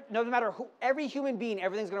 No matter who, every human being,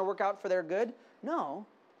 everything's going to work out for their good? No.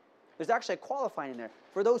 There's actually a qualifying in there.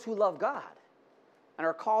 For those who love God and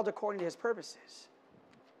are called according to his purposes.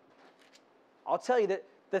 I'll tell you that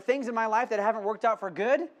the things in my life that haven't worked out for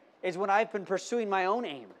good is when I've been pursuing my own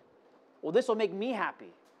aim. Well, this will make me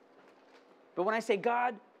happy. But when I say,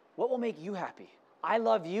 God, what will make you happy? I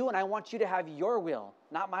love you and I want you to have your will,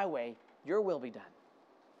 not my way. Your will be done.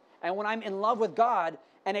 And when I'm in love with God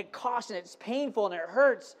and it costs and it's painful and it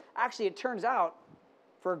hurts, actually it turns out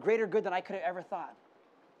for a greater good than I could have ever thought.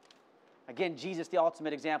 Again, Jesus, the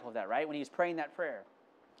ultimate example of that, right? When he was praying that prayer,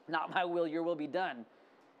 not my will, your will be done.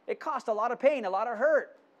 It cost a lot of pain, a lot of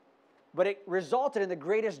hurt, but it resulted in the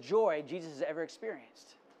greatest joy Jesus has ever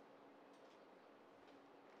experienced.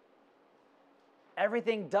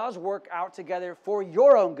 Everything does work out together for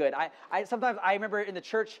your own good. Sometimes I remember in the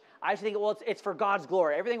church, I used to think, well, it's for God's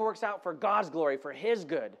glory. Everything works out for God's glory, for his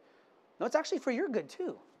good. No, it's actually for your good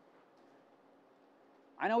too.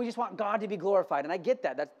 I know we just want God to be glorified, and I get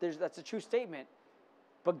that. That's a true statement.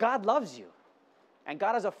 But God loves you. And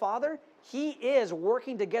God as a father, he is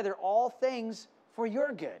working together all things for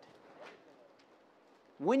your good.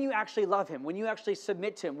 When you actually love him, when you actually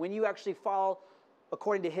submit to him, when you actually follow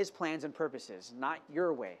according to his plans and purposes, not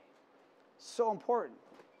your way. So important.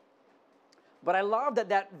 But I love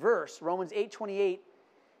that verse, Romans 8:28,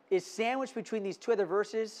 is sandwiched between these two other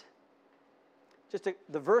verses.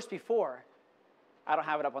 The verse before, I don't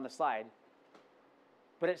have it up on the slide,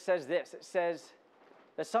 but it says this. It says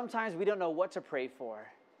that sometimes we don't know what to pray for,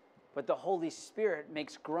 but the Holy Spirit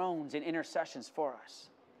makes groans and intercessions for us.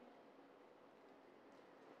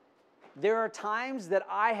 There are times that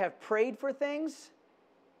I have prayed for things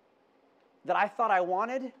that I thought I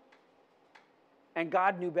wanted, and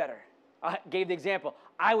God knew better. I gave the example.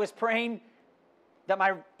 I was praying that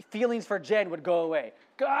my feelings for Jen would go away.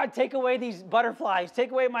 God, take away these butterflies.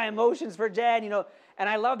 Take away my emotions for Jen, And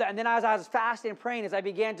I love that. And then as I was fasting and praying, as I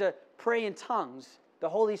began to pray in tongues, the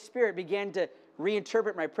Holy Spirit began to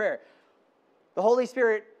reinterpret my prayer. The Holy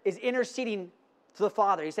Spirit is interceding to the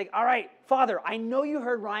Father. He's saying, all right, Father, I know you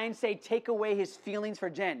heard Ryan say, take away his feelings for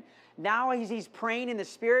Jen. Now he's praying in the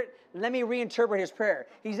Spirit. Let me reinterpret his prayer.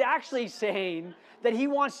 He's actually saying that he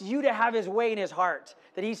wants you to have his way in his heart,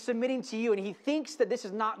 that he's submitting to you, and he thinks that this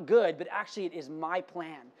is not good, but actually it is my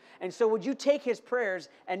plan. And so would you take his prayers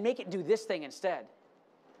and make it do this thing instead?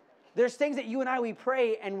 There's things that you and we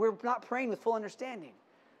pray, and we're not praying with full understanding.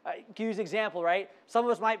 To use an example, right? Some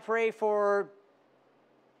of us might pray for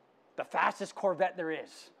the fastest Corvette there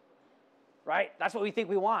is, right? That's what we think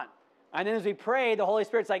we want. And then as we pray, the Holy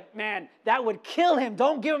Spirit's like, man, that would kill him.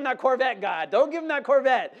 Don't give him that Corvette, God. Don't give him that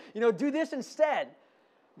Corvette. Do this instead.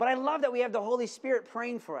 But I love that we have the Holy Spirit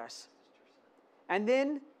praying for us. And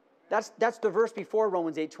then, that's the verse before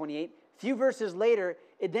Romans 8:28. A few verses later,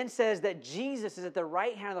 it then says that Jesus is at the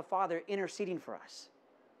right hand of the Father interceding for us.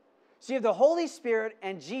 So you have the Holy Spirit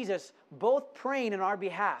and Jesus both praying on our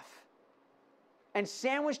behalf. And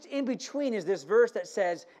sandwiched in between is this verse that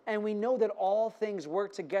says, and we know that all things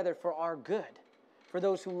work together for our good, for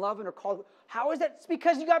those who love and are called. How is that? It's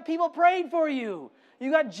because you got people praying for you.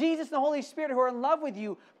 You got Jesus and the Holy Spirit who are in love with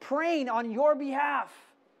you, praying on your behalf.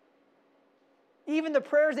 Even the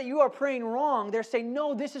prayers that you are praying wrong, they're saying,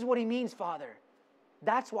 no, this is what he means, Father.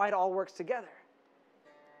 That's why it all works together.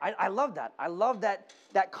 I love that. I love that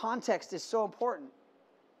context is so important.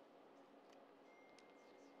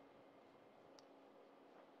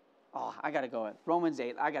 Oh, I got to go. Romans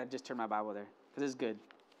 8. I got to just turn my Bible there because it's good.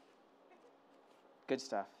 Good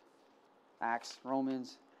stuff. Acts,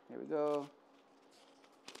 Romans. Here we go.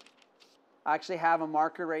 I actually have a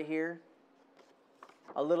marker right here.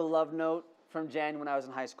 A little love note from Jen when I was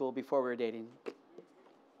in high school before we were dating.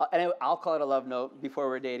 And I'll call it a love note before we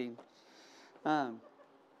were dating.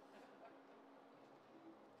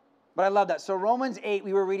 But I love that. So Romans 8,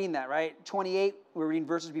 we were reading that, right? 28, we were reading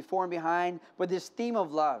verses before and behind. But this theme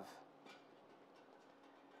of love.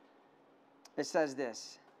 It says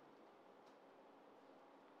this.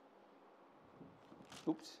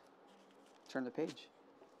 Oops. Turn the page.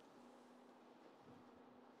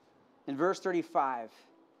 In verse 35,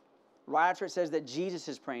 right after it says that Jesus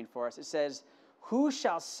is praying for us, it says, who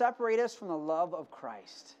shall separate us from the love of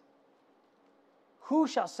Christ? Who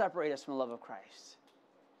shall separate us from the love of Christ?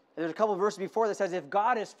 And there's a couple of verses before that says, if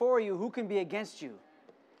God is for you, who can be against you?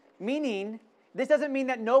 Meaning, this doesn't mean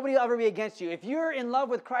that nobody will ever be against you. If you're in love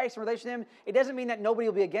with Christ in relation to Him, it doesn't mean that nobody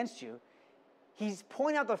will be against you. He's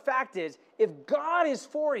pointing out the fact is, if God is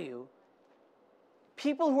for you,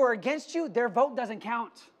 people who are against you, their vote doesn't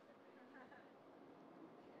count.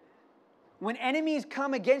 When enemies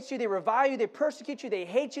come against you, they revile you, they persecute you, they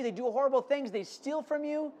hate you, they do horrible things, they steal from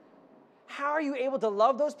you, how are you able to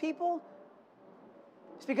love those people?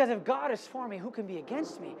 It's because if God is for me, who can be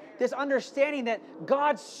against me? This understanding that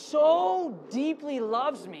God so deeply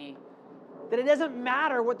loves me that it doesn't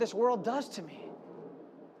matter what this world does to me.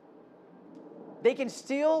 They can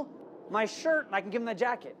steal my shirt and I can give them the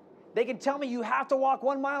jacket. They can tell me you have to walk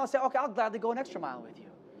 1 mile and say, okay, I'll gladly go an extra mile with you,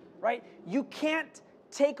 right? You can't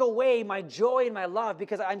take away my joy and my love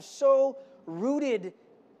because I'm so rooted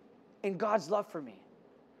in God's love for me.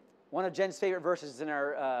 One of Jen's favorite verses is in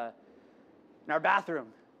our bathroom,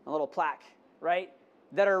 a little plaque, right?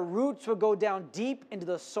 That our roots will go down deep into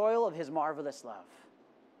the soil of His marvelous love.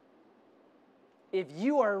 If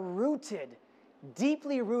you are rooted,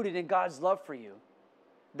 deeply rooted in God's love for you,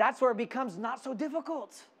 that's where it becomes not so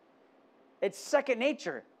difficult. It's second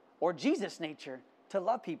nature, or Jesus' nature, to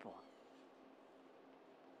love people.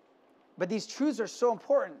 But these truths are so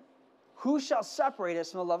important. Who shall separate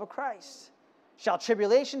us from the love of Christ? Shall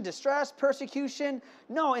tribulation, distress, persecution?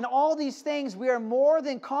 No, in all these things we are more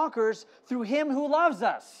than conquerors through Him who loves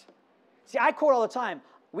us. See, I quote all the time,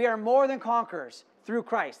 we are more than conquerors through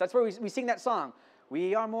Christ. That's where we sing that song.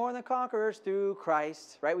 We are more than conquerors through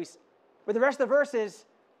Christ, right? But the rest of the verse is,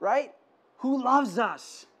 right? Who loves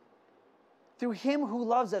us. Through Him who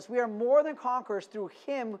loves us. We are more than conquerors through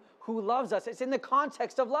Him who loves us. It's in the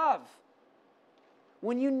context of love.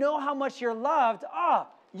 When you know how much you're loved,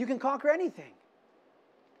 you can conquer anything.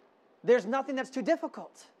 There's nothing that's too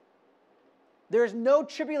difficult. There's no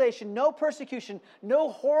tribulation, no persecution, no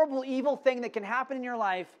horrible, evil thing that can happen in your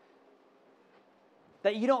life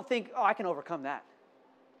that you don't think, I can overcome that.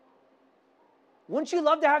 Wouldn't you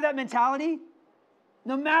love to have that mentality?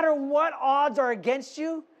 No matter what odds are against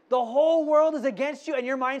you, the whole world is against you, and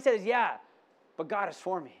your mindset is, yeah, but God is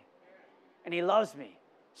for me, and He loves me,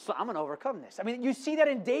 so I'm going to overcome this. I mean, you see that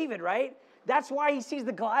in David, right? That's why he sees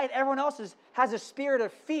the Goliath. Everyone else has a spirit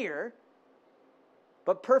of fear,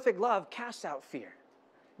 but perfect love casts out fear.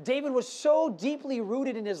 David was so deeply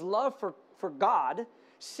rooted in his love for God,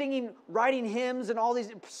 singing, writing hymns and all these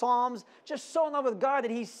psalms, just so in love with God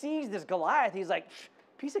that he sees this Goliath. He's like,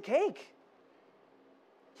 piece of cake.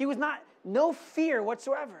 He was no fear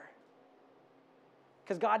whatsoever.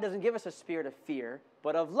 Because God doesn't give us a spirit of fear,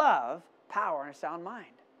 but of love, power, and a sound mind.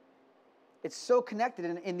 It's so connected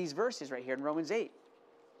in these verses right here in Romans 8.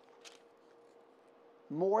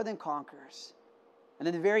 More than conquerors. And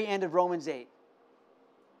then the very end of Romans 8.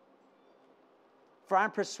 For I'm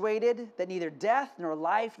persuaded that neither death, nor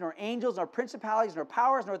life, nor angels, nor principalities, nor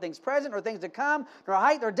powers, nor things present, nor things to come, nor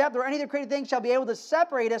height, nor depth, nor any other created thing shall be able to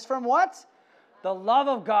separate us from what? The love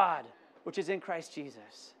of God, which is in Christ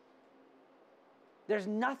Jesus. There's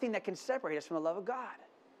nothing that can separate us from the love of God.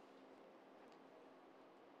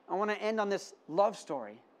 I want to end on this love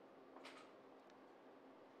story.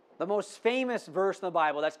 The most famous verse in the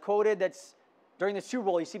Bible that's quoted, that's during the Super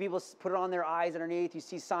Bowl, you see people put it on their eyes underneath. You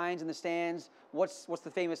see signs in the stands. What's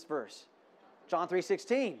the famous verse? John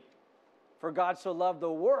 3:16. For God so loved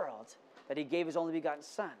the world that He gave His only begotten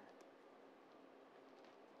Son.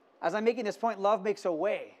 As I'm making this point, love makes a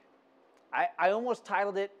way. I almost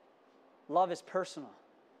titled it, Love is Personal.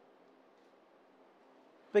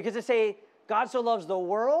 Because to say, God so loves the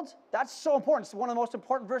world, that's so important. It's one of the most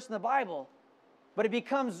important verses in the Bible. But it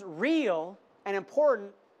becomes real and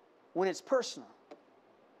important when it's personal.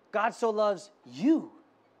 God so loves you.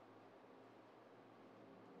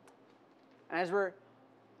 And as we're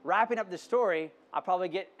wrapping up this story, I'll probably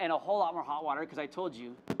get in a whole lot more hot water because I told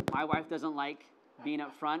you, my wife doesn't like being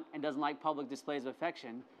up front and doesn't like public displays of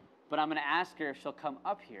affection. But I'm going to ask her if she'll come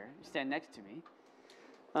up here, stand next to me.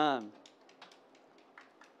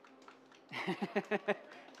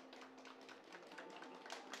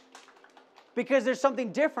 Because there's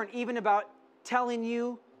something different even about telling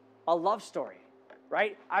you a love story,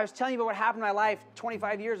 right? I was telling you about what happened in my life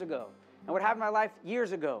 25 years ago and what happened in my life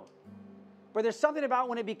years ago. But there's something about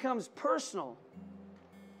when it becomes personal.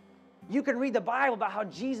 You can read the Bible about how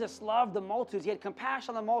Jesus loved the multitudes. He had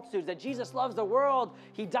compassion on the multitudes, that Jesus loves the world.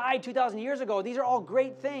 He died 2,000 years ago. These are all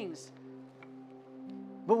great things.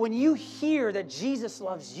 But when you hear that Jesus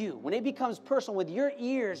loves you, when it becomes personal with your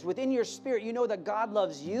ears, within your spirit, you know that God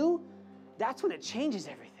loves you, that's when it changes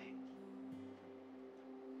everything.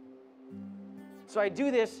 So I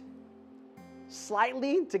do this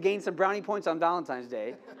slightly to gain some brownie points on Valentine's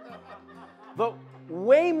Day, but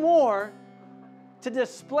way more to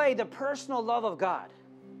display the personal love of God.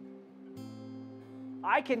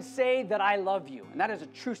 I can say that I love you, and that is a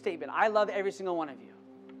true statement. I love every single one of you.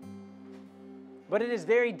 But it is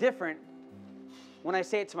very different when I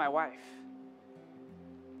say it to my wife.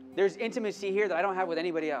 There's intimacy here that I don't have with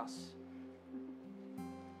anybody else.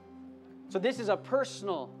 So this is a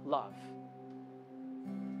personal love.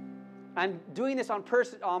 I'm doing this on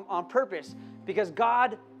purpose because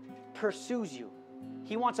God pursues you.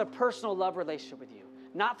 He wants a personal love relationship with you.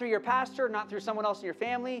 Not through your pastor, not through someone else in your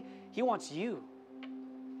family. He wants you.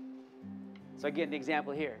 So again, the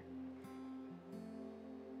example here.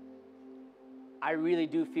 I really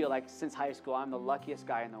do feel like since high school, I'm the luckiest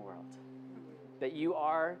guy in the world. That you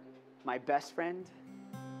are my best friend.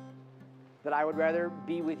 That I would rather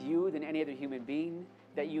be with you than any other human being.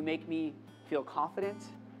 That you make me feel confident.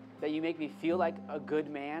 That you make me feel like a good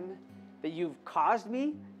man. That you've caused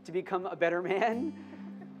me to become a better man.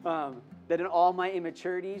 That in all my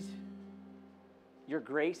immaturities, your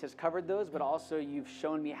grace has covered those, but also you've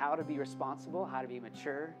shown me how to be responsible, how to be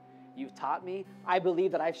mature. You've taught me. I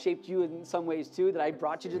believe that I've shaped you in some ways too, that I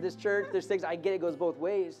brought you to this church. There's things, I get it goes both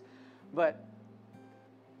ways, but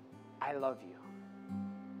I love you.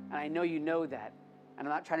 And I know you know that. And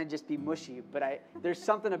I'm not trying to just be mushy, but there's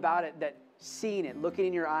something about it that seeing it, looking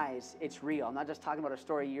in your eyes, it's real. I'm not just talking about a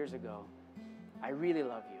story years ago. I really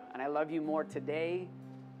love you. And I love you more today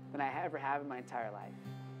than I ever have in my entire life.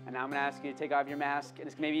 And now I'm going to ask you to take off your mask. And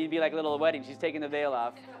it's maybe it'd be like a little wedding. She's taking the veil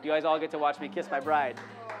off. You guys all get to watch me kiss my bride.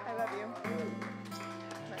 I love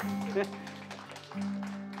you.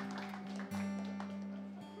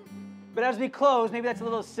 But as we close, maybe that's a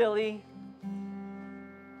little silly.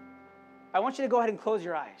 I want you to go ahead and close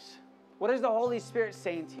your eyes. What is the Holy Spirit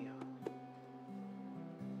saying to you?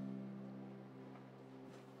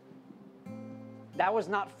 That was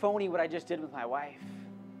not phony what I just did with my wife.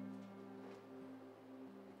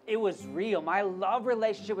 It was real. My love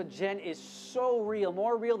relationship with Jen is so real,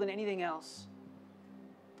 more real than anything else.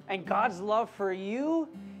 And God's love for you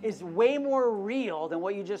is way more real than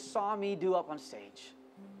what you just saw me do up on stage.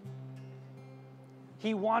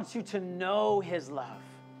 He wants you to know His love.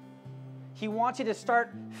 He wants you to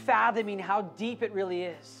start fathoming how deep it really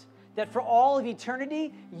is. That for all of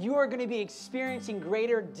eternity, you are going to be experiencing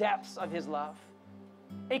greater depths of His love.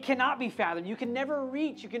 It cannot be fathomed. You can never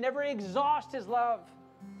reach. You can never exhaust His love.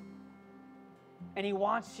 And He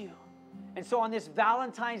wants you. And so on this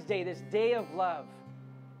Valentine's Day, this day of love,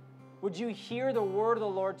 would you hear the word of the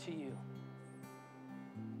Lord to you?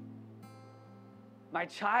 My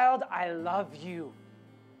child, I love you.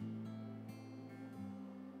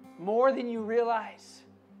 More than you realize.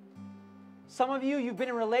 Some of you, you've been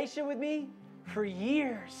in a relationship with me for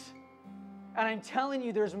years. And I'm telling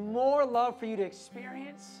you, there's more love for you to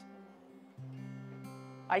experience.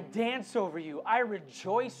 I dance over you. I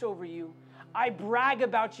rejoice over you. I brag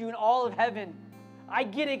about you in all of heaven. I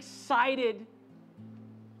get excited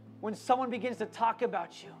when someone begins to talk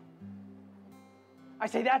about you. I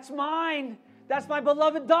say, that's mine. That's my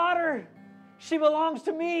beloved daughter. She belongs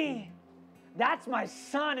to me. That's my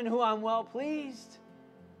son in whom I'm well pleased.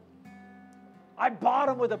 I bought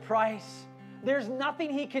him with a price. There's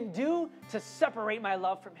nothing he can do to separate my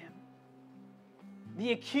love from him.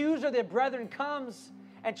 The accuser of the brethren comes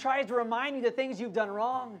and tries to remind you the things you've done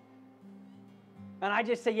wrong. And I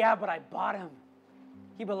just say, yeah, but I bought him.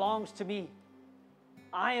 He belongs to me.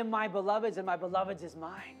 I am my beloved's and my beloved's is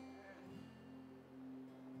mine.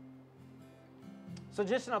 So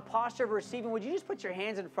just in a posture of receiving, would you just put your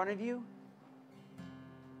hands in front of you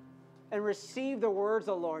and receive the words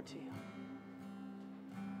of the Lord to you?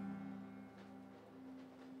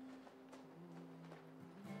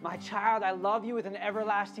 My child, I love you with an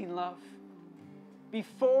everlasting love.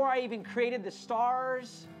 Before I even created the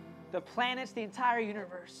stars, the planets, the entire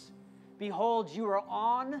universe, behold, you are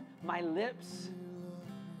on my lips.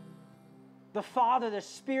 The Father, the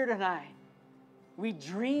Spirit, and I, we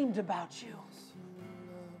dreamed about you.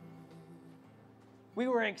 We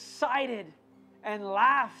were excited and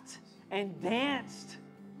laughed and danced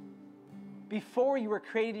before you were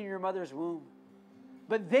created in your mother's womb.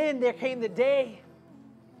 But then there came the day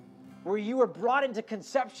where you were brought into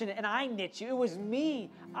conception and I knit you. It was me.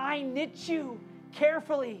 I knit you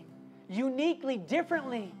carefully. uniquely,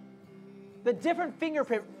 differently. The different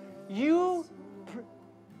fingerprint. You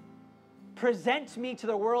present me to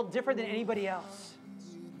the world different than anybody else.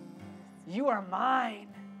 You are mine.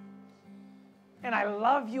 And I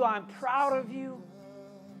love you. I'm proud of you.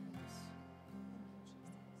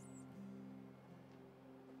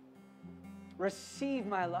 Receive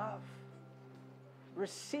my love.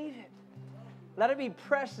 Receive it. Let it be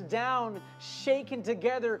pressed down, shaken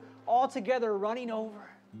together, all together, running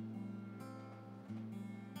over.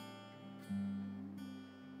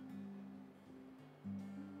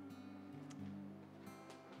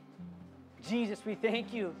 Jesus, we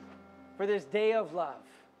thank you for this day of love.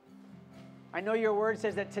 I know your word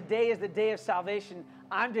says that today is the day of salvation.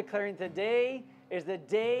 I'm declaring today is the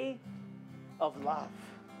day of love.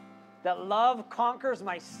 That love conquers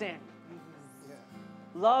my sin.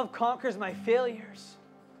 Love conquers my failures.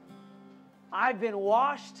 I've been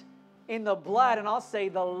washed in the blood, and I'll say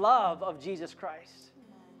the love of Jesus Christ.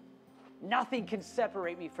 Nothing can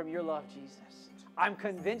separate me from your love, Jesus. I'm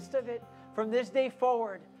convinced of it. From this day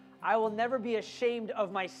forward, I will never be ashamed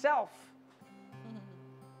of myself.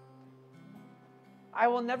 I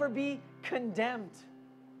will never be condemned.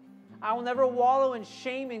 I will never wallow in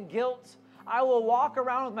shame and guilt. I will walk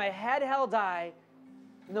around with my head held high,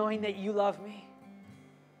 knowing that you love me,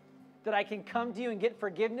 that I can come to you and get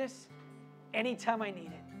forgiveness anytime I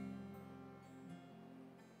need it.